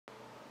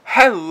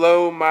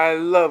Hello, my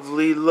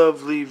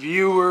lovely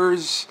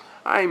viewers.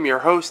 I'm your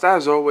host,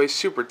 as always,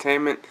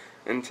 Supertainment,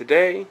 and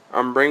today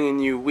I'm bringing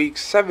you week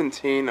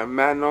 17 of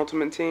Madden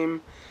Ultimate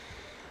Team.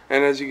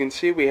 And as you can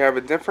see, we have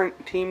a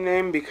different team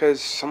name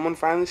because someone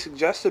finally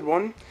suggested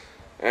one,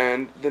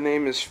 and the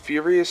name is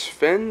Furious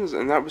Fins,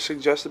 and that was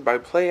suggested by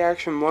Play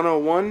Action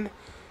 101.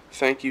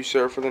 Thank you,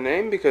 sir, for the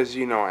name, because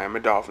you know I am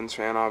a Dolphins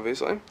fan,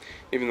 obviously.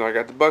 Even though I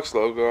got the Bucks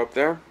logo up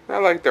there, I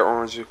like their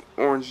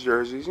orange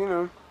jerseys. You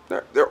know,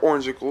 they're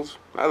orangicals.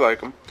 I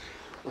like them.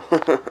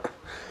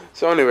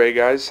 So anyway,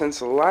 guys, since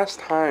the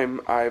last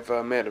time I've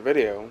made a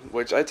video,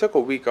 which I took a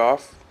week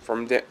off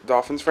from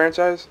Dolphins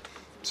Franchise,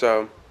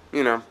 so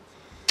you know,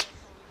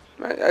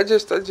 I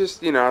just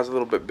you know, I was a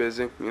little bit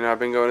busy. You know, I've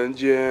been going to the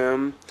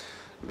gym,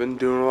 been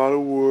doing a lot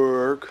of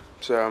work,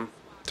 so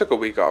took a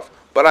week off.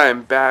 But I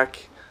am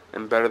back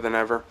and better than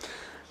ever.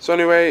 So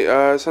anyway,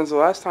 since the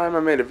last time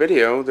I made a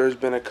video, there's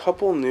been a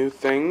couple new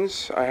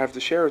things I have to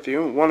share with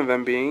you. One of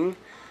them being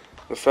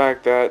the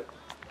fact that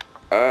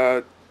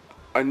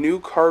a new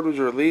card was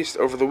released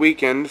over the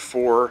weekend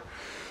for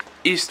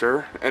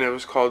Easter, and it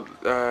was called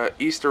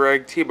Easter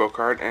Egg Tebow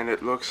card, and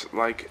it looks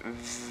like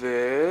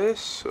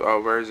this.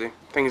 Oh, where is he? I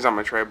think he's on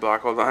my trade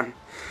block. Hold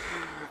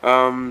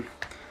on.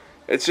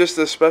 It's just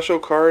a special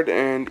card,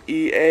 and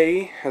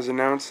EA has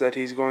announced that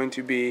he's going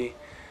to be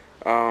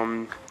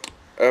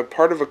a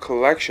part of a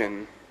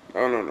collection.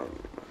 Oh, no.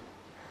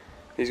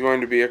 He's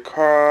going to be a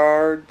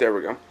card. There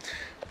we go.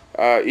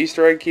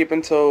 Easter egg keep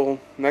until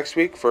next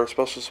week for a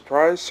special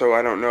surprise, so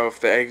I don't know if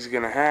the egg's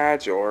going to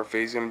hatch or if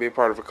he's going to be a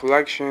part of a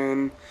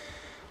collection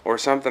or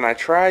something. I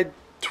tried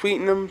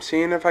tweeting him,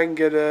 seeing if I can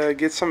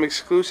get some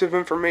exclusive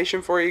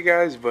information for you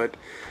guys, but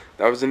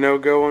that was a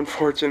no-go,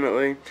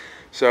 unfortunately.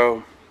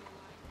 So,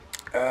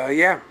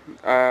 yeah,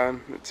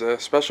 it's a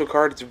special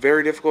card. It's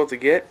very difficult to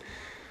get.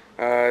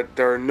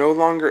 There are no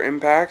longer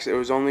impacts. It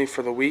was only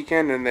for the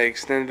weekend, and they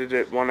extended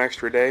it one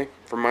extra day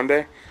for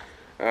Monday.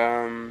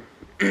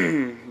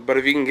 But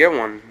if you can get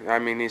one, I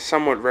mean, he's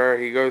somewhat rare.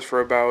 He goes for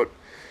about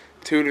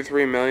 2 to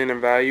 3 million in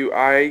value.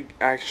 I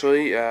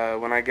actually,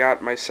 when I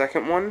got my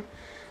second one,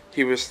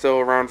 he was still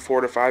around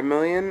 4 to 5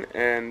 million,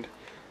 and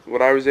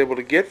what I was able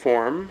to get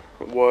for him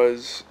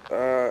was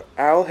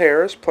Al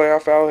Harris,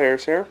 playoff Al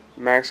Harris here,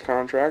 max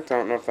contract. I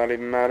don't know if that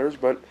even matters,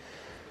 but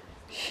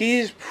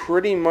he's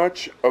pretty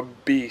much a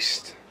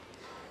beast.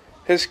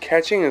 His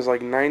catching is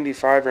like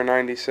 95 or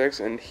 96,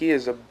 and he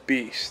is a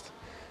beast.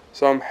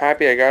 So I'm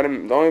happy I got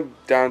him. The only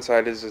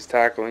downside is his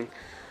tackling.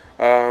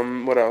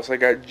 What else? I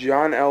got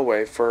John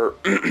Elway for...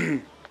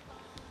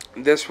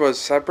 This was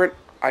separate.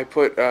 I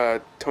put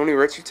Tony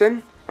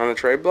Richardson on the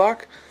trade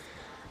block,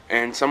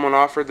 and someone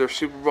offered their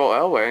Super Bowl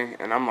Elway,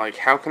 and I'm like,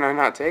 how can I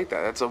not take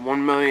that? That's a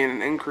 1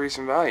 million increase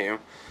in value.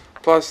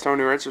 Plus,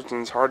 Tony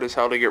Richardson's hard as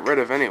hell to get rid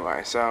of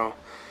anyway, so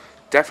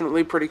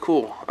definitely pretty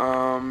cool.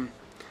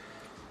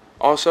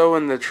 Also,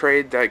 in the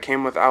trade that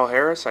came with Al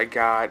Harris, I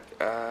got,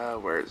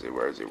 where is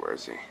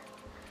he?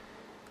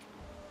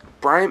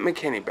 Bryant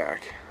McKinney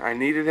back. I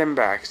needed him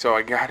back, so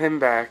I got him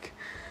back,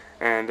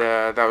 and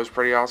that was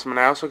pretty awesome. And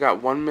I also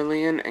got 1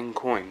 million in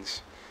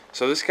coins.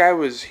 So this guy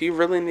he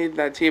really needed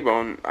that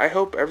Tebow, and I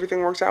hope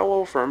everything works out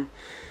well for him,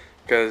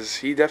 because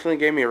he definitely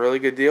gave me a really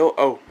good deal.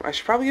 Oh, I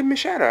should probably give him a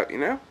shout out, you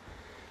know?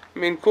 I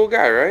mean, cool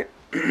guy, right?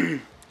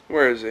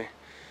 Where is he?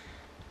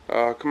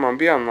 Come on,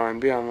 be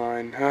online.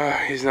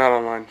 He's not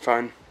online.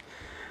 Fine.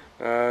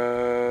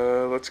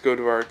 Let's go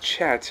to our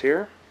chats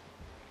here.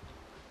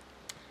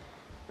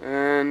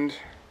 And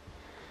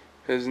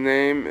his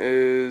name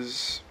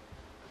is,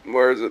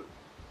 where is it?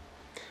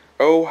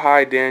 Oh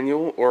Hi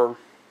Daniel, or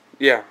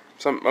yeah,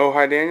 Oh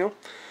Hi Daniel.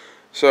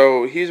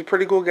 So he's a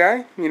pretty cool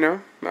guy, you know.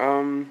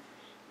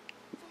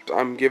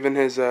 I'm giving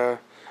his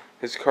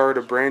card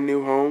a brand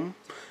new home.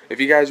 If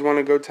you guys want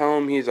to go tell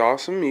him he's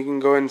awesome, you can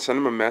go ahead and send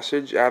him a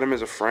message, add him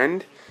as a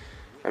friend.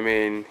 I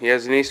mean, he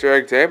has an Easter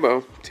Egg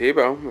Tebow,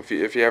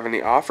 if you have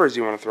any offers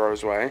you want to throw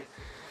his way.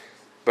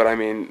 But I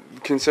mean,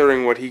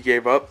 considering what he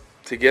gave up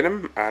to get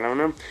him, I don't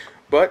know.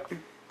 But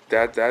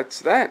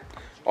that's that.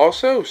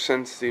 Also,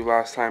 since the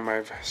last time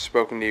I've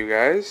spoken to you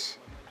guys,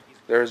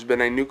 there's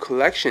been a new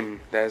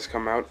collection that has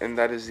come out, and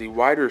that is the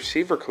wide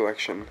receiver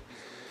collection.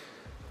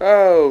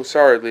 Oh,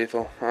 sorry,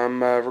 Lethal.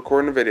 I'm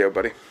recording a video,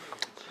 buddy.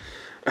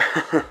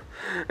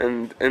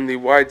 And in the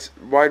wide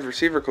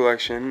receiver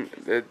collection,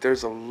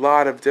 there's a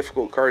lot of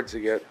difficult cards to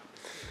get.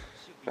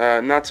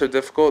 Not so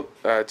difficult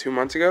 2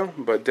 months ago,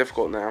 but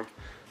difficult now.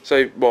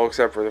 So, well,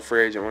 except for the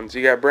free agent ones.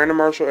 You got Brandon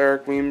Marshall,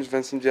 Eric Weems,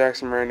 Vincent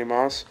Jackson, Randy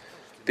Moss.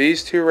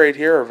 These two right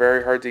here are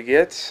very hard to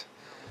get.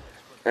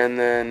 And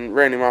then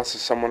Randy Moss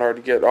is somewhat hard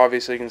to get.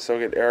 Obviously, you can still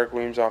get Eric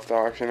Weems off the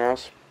auction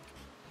house.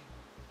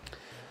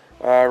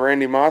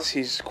 Randy Moss,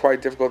 he's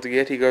quite difficult to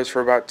get. He goes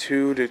for about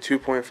 2 to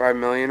 2.5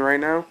 million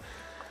right now.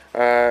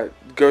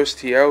 Ghost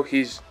T.O.,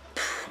 he's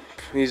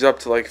up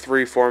to like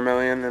 3-4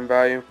 million in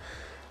value.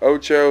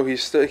 Ocho,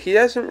 he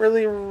hasn't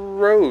really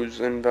rose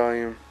in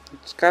value.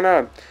 It's kind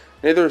of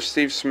neither is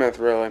Steve Smith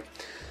really.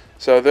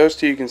 So those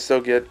two you can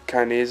still get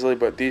kind of easily,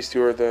 but these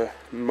two are the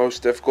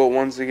most difficult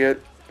ones to get,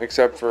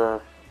 except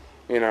for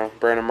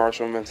Brandon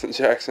Marshall and Vincent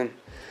Jackson.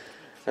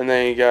 And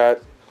then you got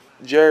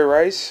Jerry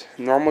Rice,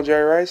 normal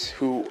Jerry Rice,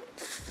 who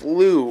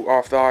flew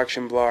off the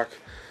auction block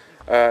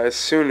as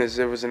soon as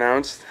it was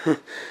announced.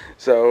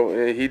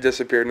 So he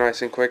disappeared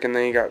nice and quick. And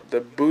then you got the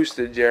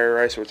boosted Jerry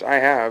Rice, which I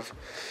have.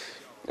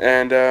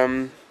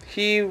 And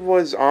he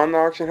was on the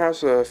auction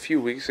house a few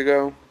weeks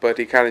ago, but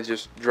he kind of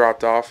just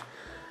dropped off.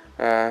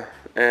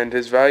 And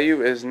his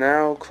value is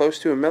now close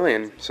to $1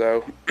 million.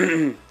 So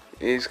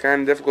he's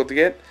kind of difficult to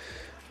get.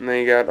 And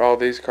then you got all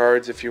these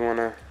cards if you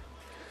wanna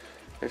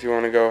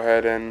go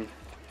ahead and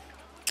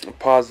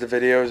pause the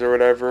videos or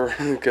whatever,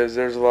 because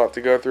there's a lot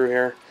to go through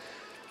here.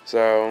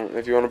 So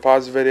if you want to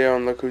pause the video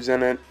and look who's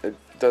in it, it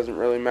doesn't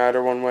really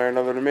matter one way or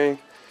another to me.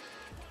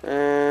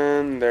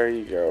 And there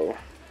you go.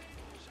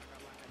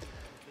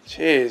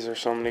 Jeez, there's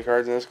so many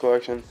cards in this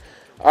collection.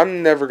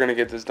 I'm never going to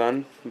get this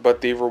done,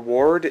 but the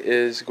reward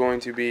is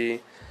going to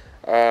be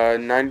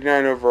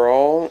 99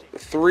 overall,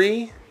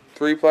 three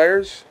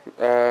players,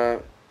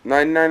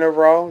 99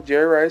 overall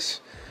Jerry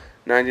Rice,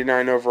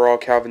 99 overall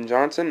Calvin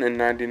Johnson, and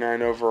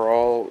 99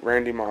 overall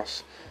Randy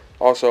Moss.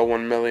 Also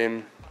 1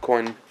 million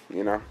coin,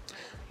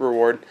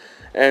 reward.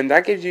 And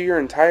that gives you your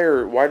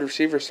entire wide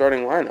receiver starting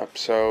lineup.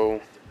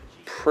 So,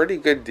 pretty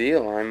good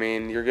deal. I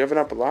mean, you're giving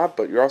up a lot,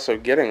 but you're also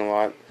getting a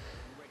lot.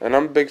 And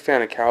I'm a big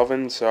fan of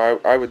Calvin, so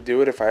I would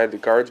do it if I had the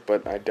cards,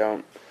 but I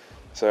don't.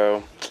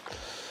 So,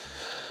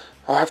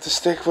 I'll have to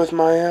stick with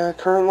my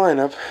current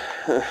lineup.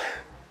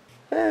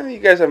 You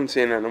guys haven't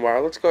seen it in a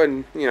while. Let's go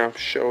ahead and,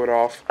 show it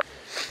off.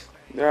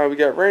 We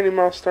got Randy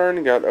Moss starting,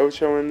 you got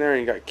Ocho in there,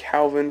 and you got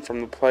Calvin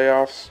from the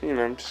playoffs.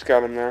 Just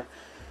got him there.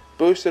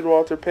 Boosted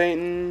Walter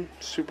Payton,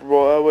 Super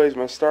Bowl Elway's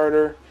my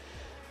starter.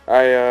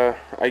 I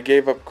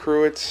gave up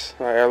Cruitts.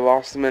 I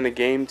lost him in a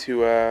game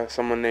to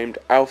someone named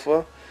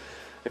Alpha.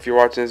 If you're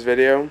watching this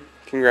video,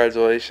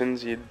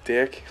 congratulations, you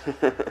dick.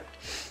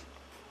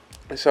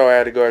 So I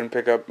had to go ahead and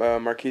pick up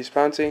Marquise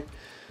Pouncey.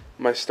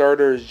 My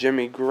starter is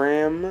Jimmy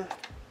Graham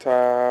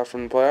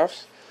from the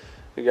playoffs.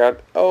 You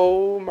got,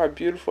 my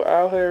beautiful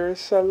Al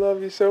Harris, I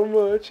love you so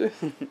much.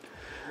 And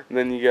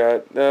then you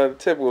got the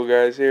typical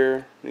guys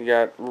here. You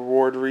got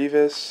Reward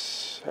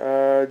Revis,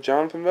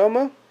 Jonathan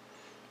Velma,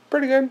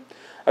 pretty good.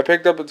 I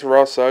picked up a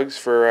Terrell Suggs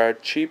for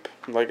cheap,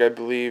 like I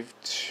believe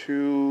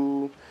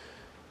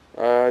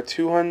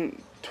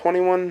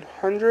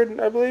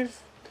 2,100, I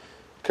believe,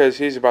 because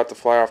he's about to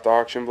fly off the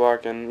auction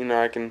block, and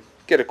I can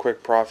get a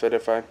quick profit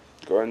if I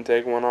go ahead and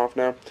take one off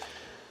now.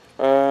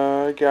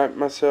 I got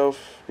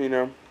myself,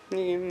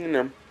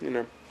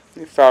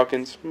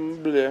 Falcons,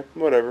 bleh,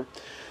 whatever.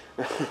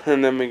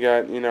 And then we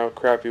got,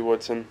 crappy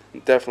Woodson,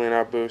 definitely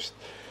not boost.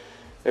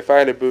 If I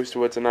had a boost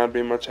Woodson, I'd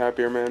be much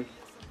happier, man.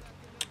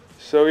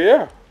 So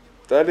yeah,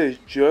 that is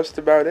just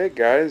about it,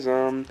 guys.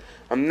 I'm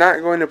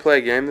not going to play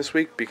a game this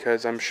week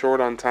because I'm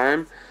short on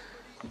time.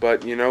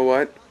 But you know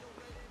what?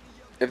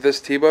 If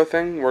this Tebow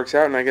thing works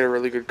out and I get a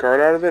really good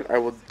card out of it, I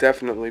will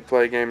definitely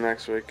play a game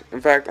next week.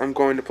 In fact, I'm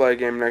going to play a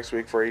game next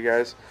week for you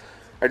guys.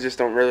 I just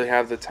don't really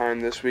have the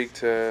time this week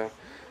to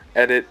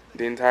edit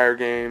the entire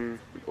game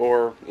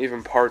or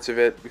even parts of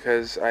it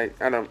because I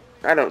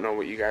don't know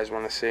what you guys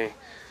want to see.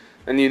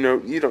 And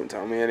you don't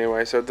tell me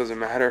anyway, so it doesn't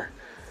matter.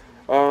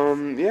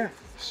 Yeah.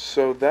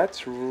 So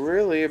that's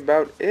really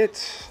about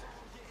it.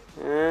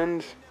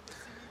 And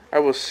I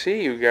will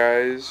see you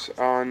guys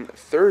on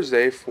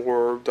Thursday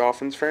for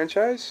Dolphins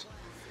Franchise.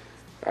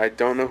 I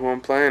don't know who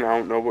I'm playing. I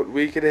don't know what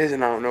week it is,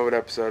 and I don't know what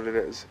episode it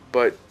is.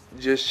 But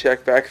just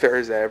check back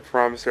Thursday. I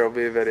promise there will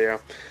be a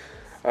video.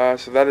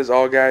 So that is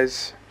all,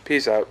 guys.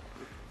 Peace out.